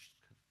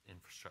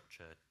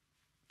infrastructure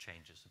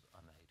changes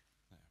are made.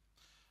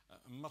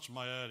 Much of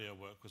my earlier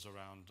work was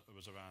around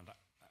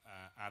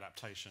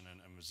adaptation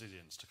and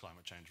resilience to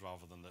climate change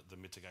rather than the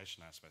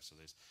mitigation aspects of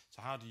this.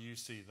 So how do you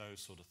see those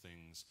sort of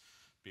things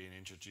being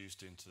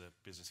introduced into the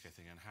business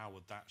getting, and how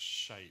would that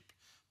shape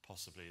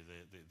possibly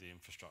the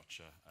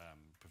infrastructure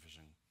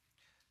provision?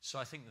 So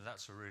I think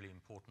that's a really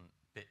important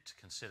bit to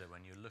consider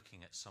when you're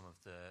looking at some of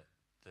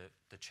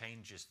the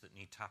changes that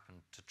need to happen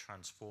to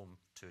transform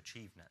to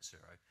achieve net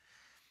zero,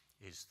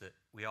 is that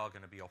we are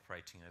going to be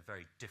operating in a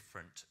very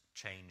different,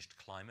 changed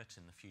climate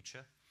in the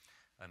future.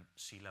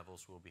 Sea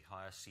levels will be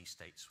higher, sea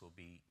states will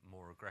be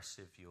more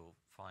aggressive. You'll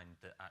find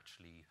that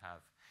actually you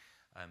have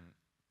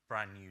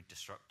brand new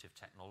disruptive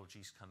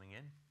technologies coming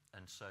in,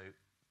 and so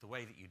the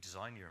way that you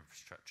design your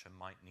infrastructure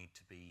might need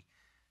to be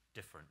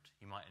different.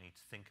 You might need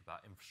to think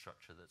about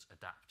infrastructure that's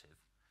adaptive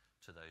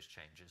to those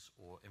changes,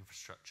 or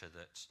infrastructure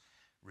that's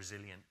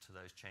resilient to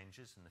those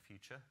changes in the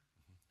future.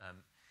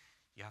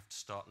 You have to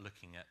start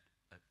looking at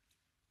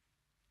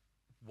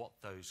what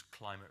those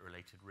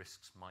climate-related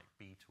risks might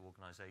be to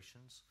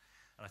organisations.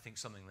 And I think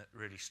something that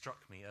really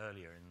struck me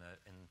earlier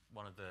in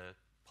one of the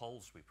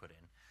polls we put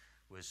in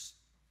was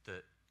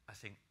that I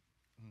think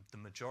the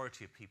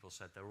majority of people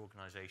said their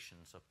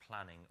organisations are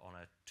planning on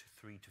a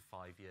 3 to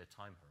 5 year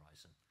time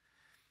horizon.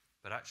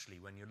 But actually,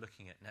 when you're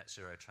looking at net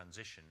zero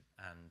transition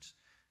and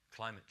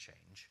climate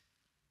change,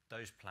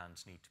 those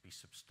plans need to be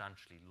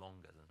substantially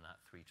longer than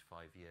that 3 to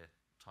 5 year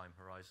time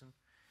horizon.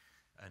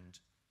 And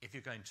if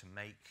you're going to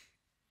make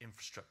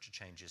infrastructure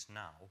changes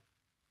now,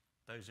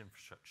 those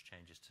infrastructure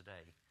changes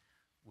today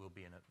will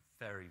be in a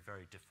very,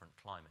 very different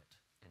climate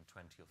in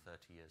 20 or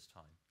 30 years'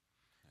 time.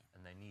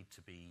 And they need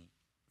to be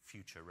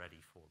future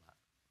ready for that.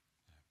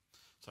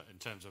 So in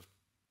terms of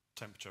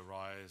temperature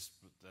rise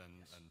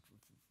and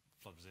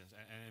flood resilience,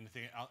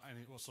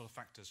 what sort of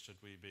factors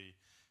should we be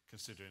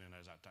considering in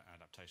those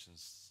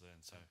adaptations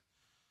then?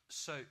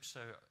 So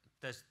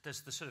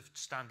there's the sort of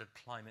standard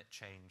climate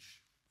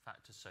change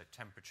factors, so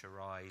temperature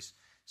rise,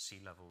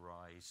 sea level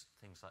rise,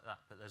 things like that.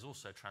 But there's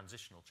also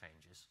transitional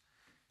changes.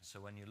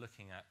 So when you're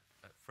looking at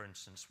for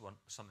instance,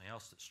 something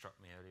else that struck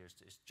me earlier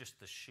is just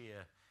the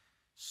sheer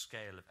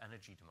scale of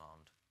energy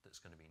demand that's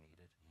going to be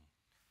needed.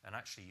 And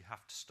actually you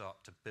have to start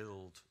to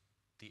build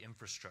the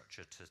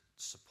infrastructure to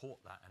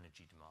support that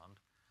energy demand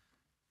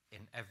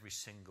in every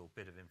single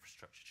bit of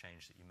infrastructure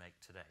change that you make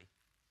today.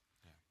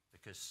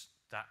 because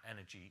that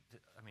energy,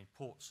 I mean,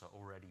 ports are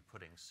already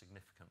putting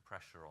significant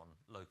pressure on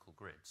local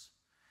grids.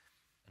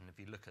 And if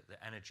you look at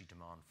the energy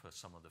demand for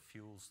some of the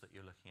fuels that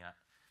you're looking at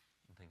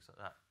and things like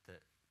that,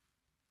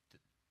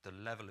 the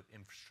level of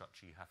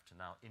infrastructure you have to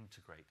now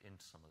integrate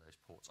into some of those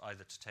ports,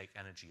 either to take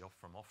energy off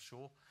from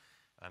offshore.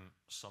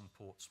 Some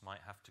ports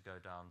might have to go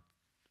down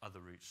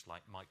other routes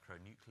like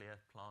micronuclear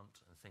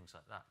plant and things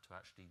like that to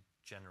actually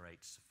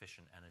generate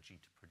sufficient energy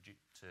to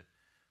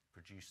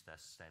produce their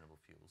sustainable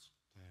fuels.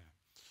 Yeah.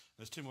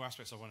 There's two more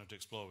aspects I wanted to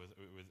explore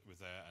with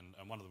there, and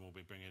one of them will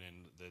be bringing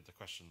in the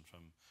question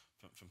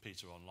from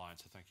Peter online,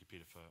 so thank you,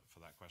 Peter, for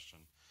that question.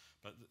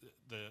 But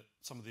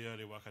some of the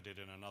earlier work I did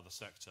in another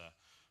sector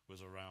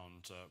was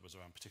around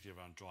particularly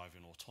around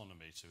driving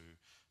autonomy to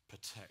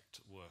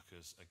protect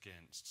workers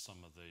against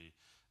some of the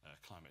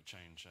climate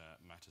change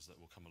matters that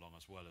will come along,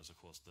 as well as, of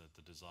course,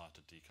 the desire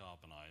to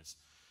decarbonise.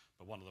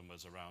 But one of them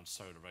was around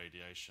solar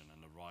radiation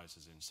and the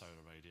rises in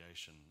solar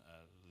radiation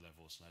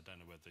levels. And I don't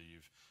know whether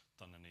you've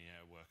done any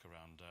work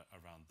around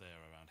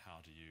how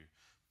do you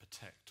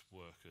protect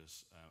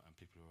workers and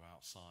people who are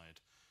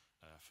outside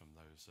from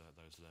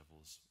those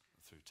levels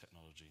through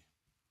technology.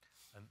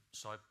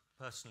 So I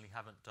personally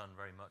haven't done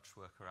very much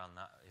work around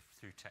that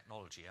through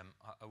technology.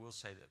 I will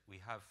say that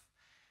we have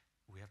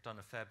done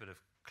a fair bit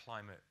of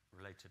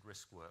climate-related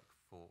risk work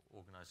for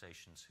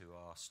organisations who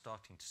are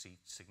starting to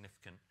see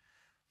significant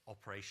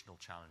operational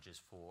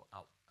challenges for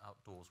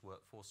outdoors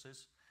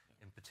workforces,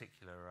 in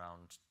particular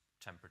around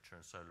temperature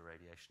and solar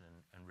radiation,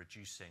 and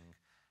reducing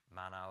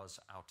man hours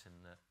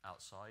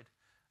outside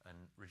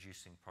and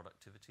reducing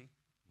productivity.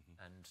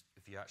 And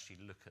if you actually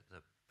look at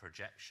the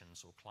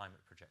projections or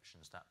climate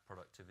projections, that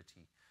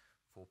productivity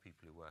for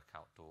people who work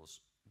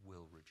outdoors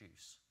will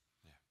reduce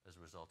as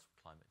a result of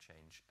climate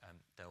change.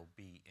 There'll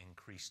be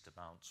increased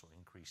amounts or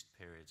increased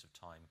periods of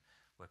time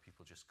where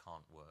people just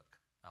can't work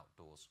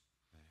outdoors.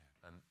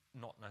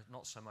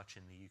 Not so much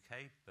in the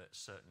UK, but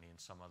certainly in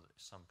some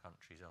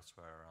countries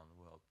elsewhere around the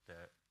world,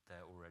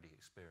 they're already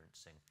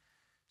experiencing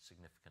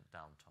significant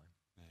downtime.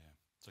 Yeah.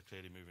 So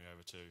clearly moving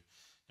over to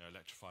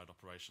electrified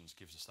operations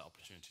gives us that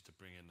opportunity to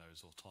bring in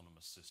those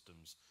autonomous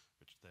systems,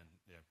 which then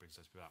brings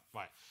those people out.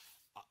 Right.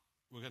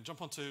 We're going to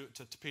jump on to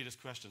Peter's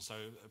question. So,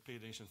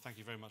 Peter, thank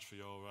you very much for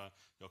your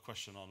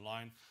question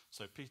online.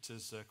 So,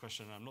 Peter's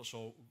question, I'm not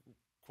sure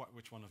quite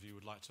which one of you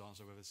would like to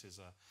answer, whether this is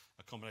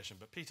a combination,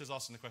 but Peter's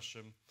asking the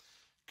question,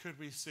 could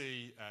we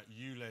see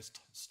ULEZ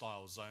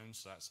style zones,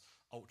 so that's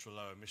ultra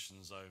low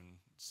emission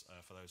zones,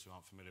 for those who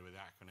aren't familiar with the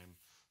acronym,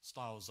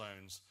 style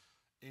zones,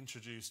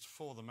 introduced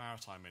for the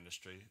maritime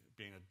industry,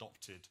 being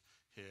adopted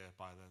here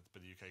by the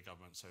UK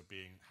government, so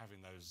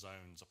having those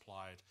zones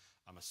applied,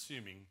 I'm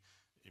assuming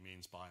it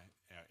means by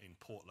in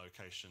port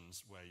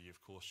locations where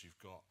you've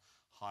got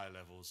high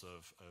levels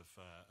of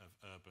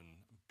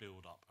urban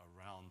build-up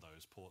around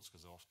those ports,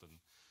 because they're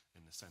often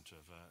in the centre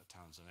of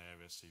towns and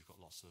areas, so you've got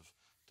lots of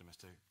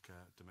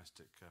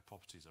domestic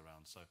properties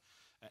around. So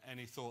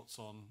any thoughts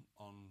on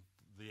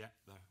the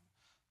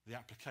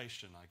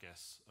application, I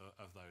guess,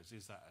 of those?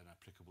 Is that an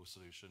applicable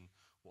solution?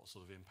 What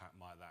sort of impact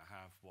might that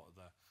have? What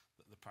are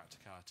the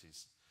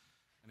practicalities?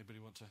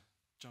 Anybody want to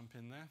jump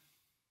in there?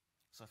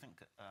 So I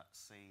think at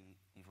sea,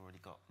 you've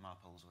already got,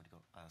 MARPOL's already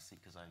got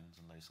seeker zones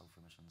and low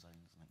sulphur emission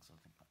zones, I think, so I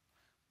think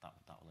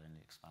that will only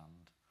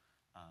expand.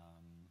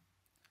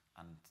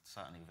 And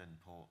certainly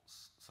within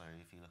ports, so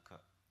if you look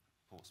at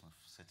Portsmouth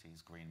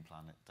City's green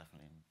plan, it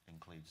definitely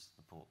includes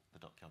the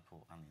dockyard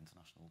port and the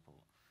international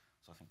port.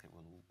 So I think it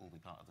will all be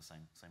part of the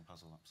same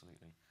puzzle,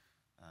 absolutely,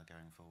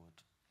 going forward.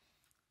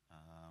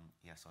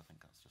 Yes, I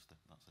think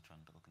that's a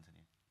trend that will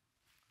continue.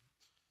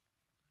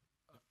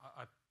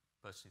 I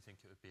personally think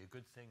it would be a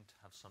good thing to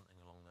have something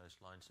along those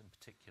lines, in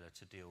particular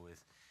to deal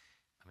with,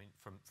 I mean,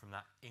 from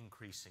that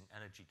increasing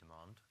energy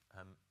demand,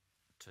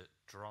 to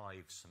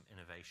drive some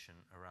innovation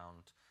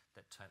around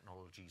the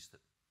technologies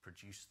that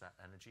produce that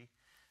energy,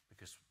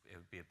 because it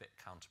would be a bit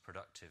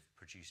counterproductive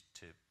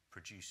to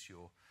produce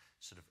your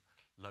sort of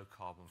low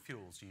carbon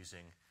fuels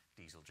using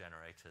diesel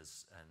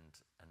generators and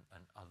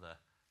other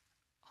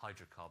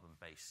hydrocarbon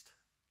based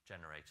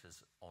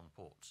generators in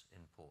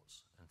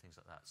ports and things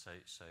like that. So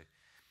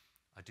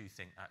I do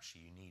think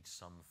actually you need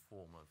some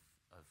form of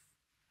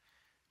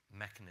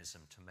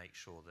mechanism to make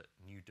sure that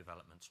new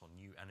developments or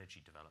new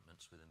energy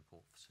developments within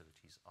port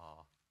facilities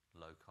are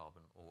low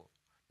carbon, or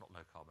not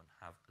low carbon,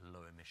 have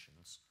low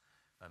emissions,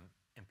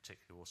 in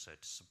particular also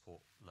to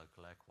support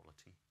local air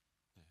quality.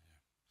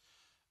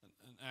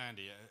 Yeah. And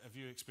Andy, have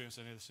you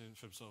experienced any of this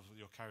from sort of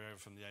your carryover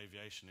from the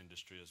aviation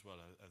industry as well?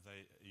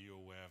 Are you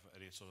aware of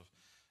any sort of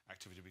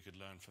activity we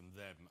could learn from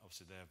them?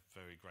 Obviously, they're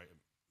very great.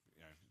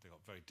 They've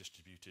got very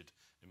distributed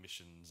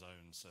emission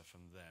zones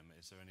from them.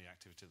 Is there any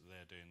activity that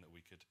they're doing that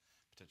we could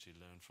potentially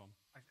learn from?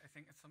 I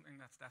think it's something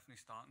that's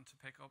definitely starting to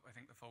pick up. I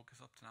think the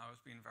focus up to now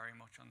has been very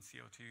much on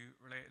CO2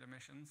 related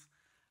emissions,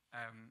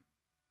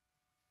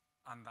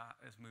 and that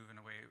is moving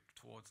away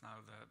towards now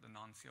the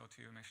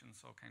non-CO2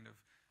 emissions, so kind of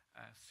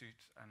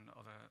soot and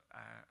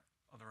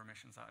other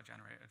emissions that are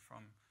generated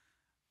from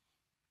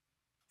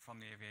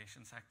the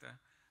aviation sector.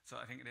 So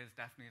I think it is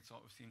definitely, it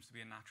sort of seems to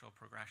be a natural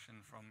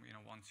progression from, you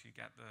know, once you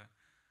get the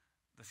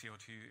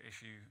CO2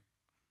 issue,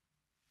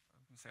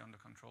 say,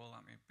 under control.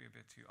 That may be a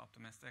bit too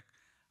optimistic.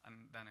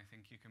 And then I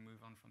think you can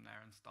move on from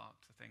there and start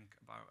to think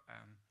about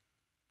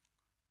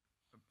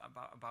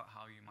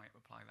how you might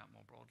apply that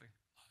more broadly.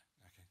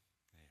 Okay.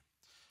 Yeah.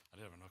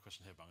 I do have another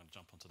question here, but I'm going to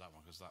jump onto that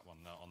one because that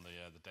one on the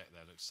deck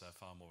there looks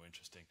far more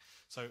interesting.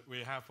 So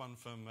we have one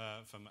from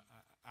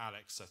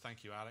Alex. So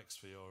thank you, Alex,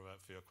 for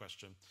your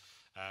question.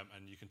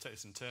 And you can take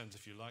this in turns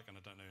if you like, and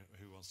I don't know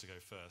who wants to go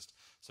first.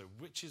 So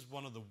which is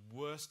one of the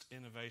worst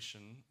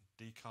innovation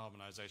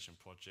decarbonisation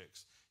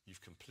projects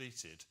you've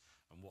completed,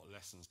 and what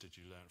lessons did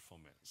you learn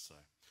from it? So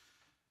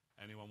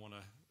anyone want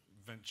to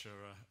venture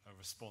a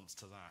response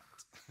to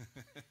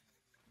that?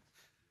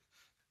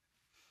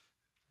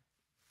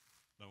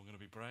 No one going to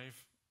be brave?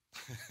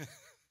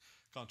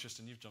 Can't,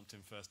 Tristan, you've jumped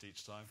in first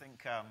each time. I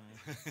think,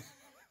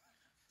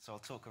 so I'll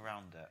talk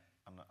around it,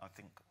 and I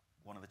think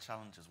one of the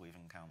challenges we've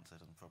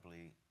encountered, and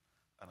probably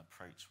an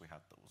approach we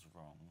had that was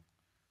wrong,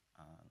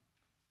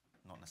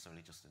 not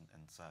necessarily just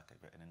in circuit,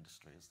 but in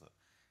industry, is that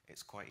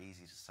it's quite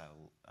easy to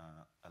sell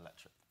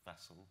electric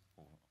vessel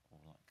or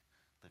like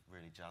the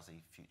really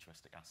jazzy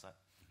futuristic asset,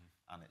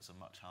 and it's a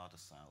much harder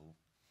sell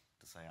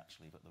to say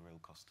actually, but the real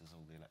cost is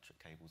all the electric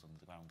cables under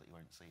the ground that you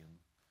won't see and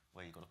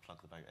where you've got to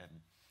plug the boat in.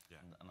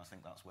 Yeah. And I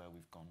think that's where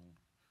we've gone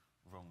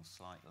wrong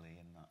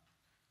slightly, in that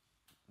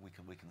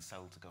we can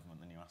sell to government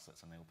the new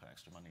assets and they'll put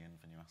extra money in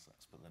for new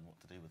assets, but then what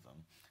to do with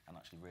them, and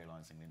actually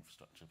realising the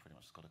infrastructure pretty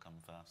much has got to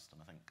come first. And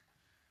I think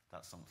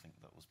that's something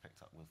that was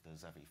picked up with the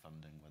ZEVI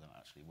funding, whether it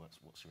actually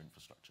works, what's your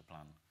infrastructure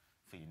plan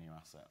for your new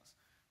assets.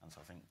 And so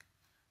I think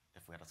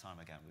if we had a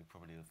time again, we'd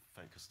probably have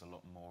focused a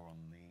lot more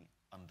on the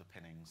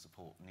underpinning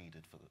support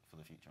needed for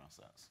the future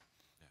assets,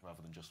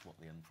 rather than just what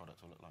the end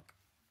product will look like.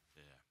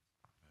 Yeah.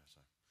 So,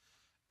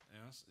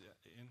 anyone else? Yeah,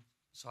 Ian?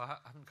 So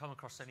I haven't come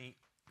across any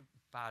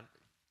bad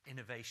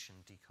innovation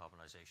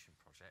decarbonisation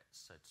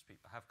projects, so to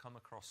speak, but I have come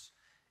across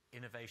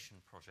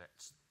innovation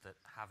projects that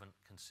haven't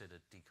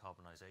considered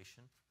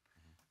decarbonisation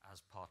as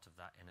part of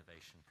that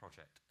innovation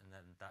project, and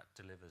then that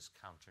delivers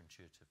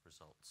counterintuitive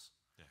results.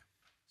 Yeah.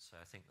 So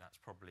I think that's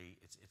probably,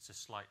 it's a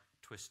slight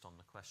twist on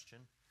the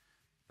question,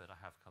 but I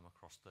have come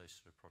across those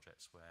sort of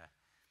projects where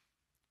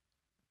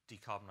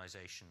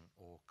decarbonisation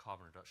or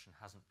carbon reduction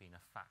hasn't been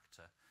a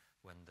factor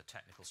when the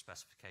technical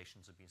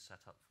specifications have been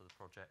set up for the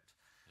project,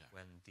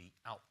 when the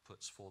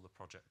outputs for the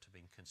project have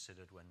been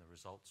considered, when the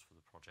results for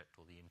the project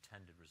or the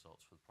intended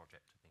results for the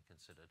project have been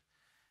considered,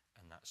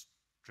 and that's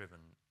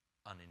driven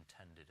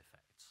unintended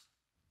effects.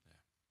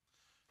 Yeah.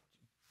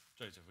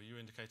 Joseph, were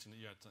you indicating that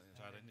you had something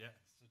to add in? Yeah.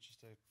 So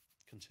just to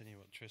continue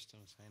what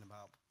Tristan was saying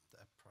about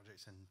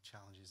projects and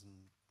challenges and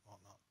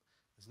whatnot,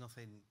 there's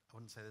nothing, I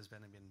wouldn't say there's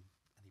been any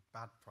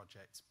bad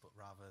projects, but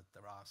rather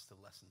there are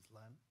still lessons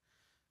learned.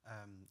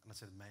 And I'd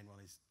say the main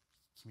one is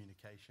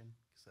communication,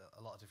 because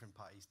a lot of different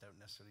parties don't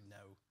necessarily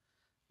know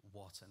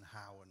what and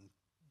how, and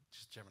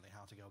just generally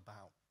how to go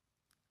about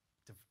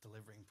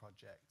delivering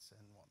projects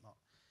and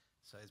whatnot.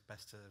 So it's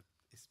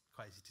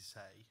quite easy to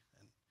say,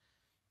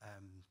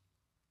 and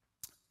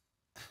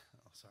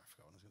oh, sorry, I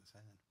forgot what I was going to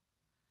say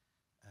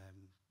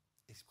then.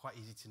 It's quite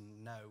easy to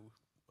know,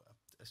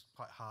 it's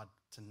quite hard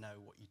to know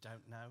what you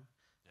don't know,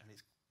 and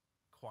it's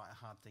quite a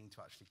hard thing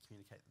to actually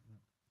communicate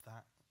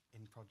that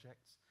in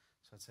projects.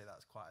 So I'd say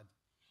that's quite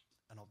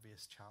an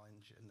obvious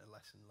challenge and a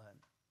lesson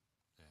learned.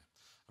 Yeah,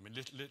 I mean,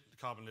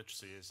 carbon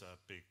literacy is a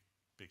big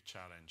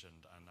challenge,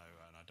 and I know,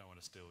 and I don't want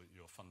to steal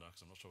your thunder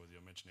because I'm not sure whether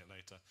you'll mention it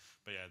later,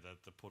 but yeah,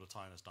 the Port of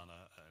Tyne has done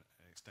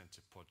an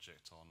extensive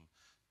project on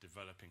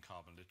developing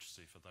carbon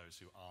literacy for those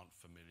who aren't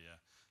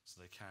familiar, so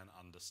they can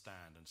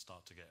understand and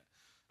start to get,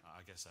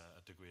 I guess,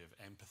 a degree of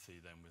empathy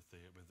then with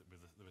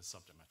the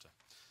subject matter.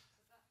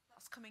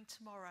 That's coming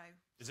tomorrow.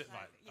 Is it?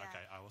 Right? Yeah.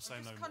 Okay, I will say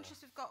no more. I'm just conscious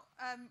we've got,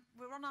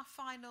 we're at our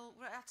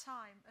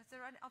time. Are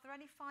there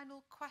any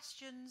final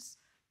questions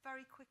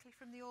very quickly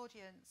from the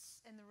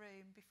audience in the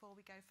room before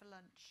we go for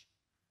lunch?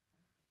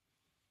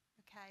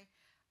 Okay.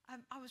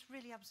 I was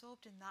really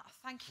absorbed in that.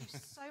 Thank you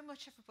so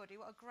much, everybody.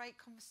 What a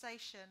great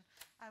conversation.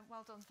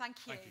 Well done.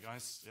 Thank you. Thank you,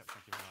 guys. Yep,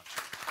 thank you very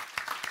much.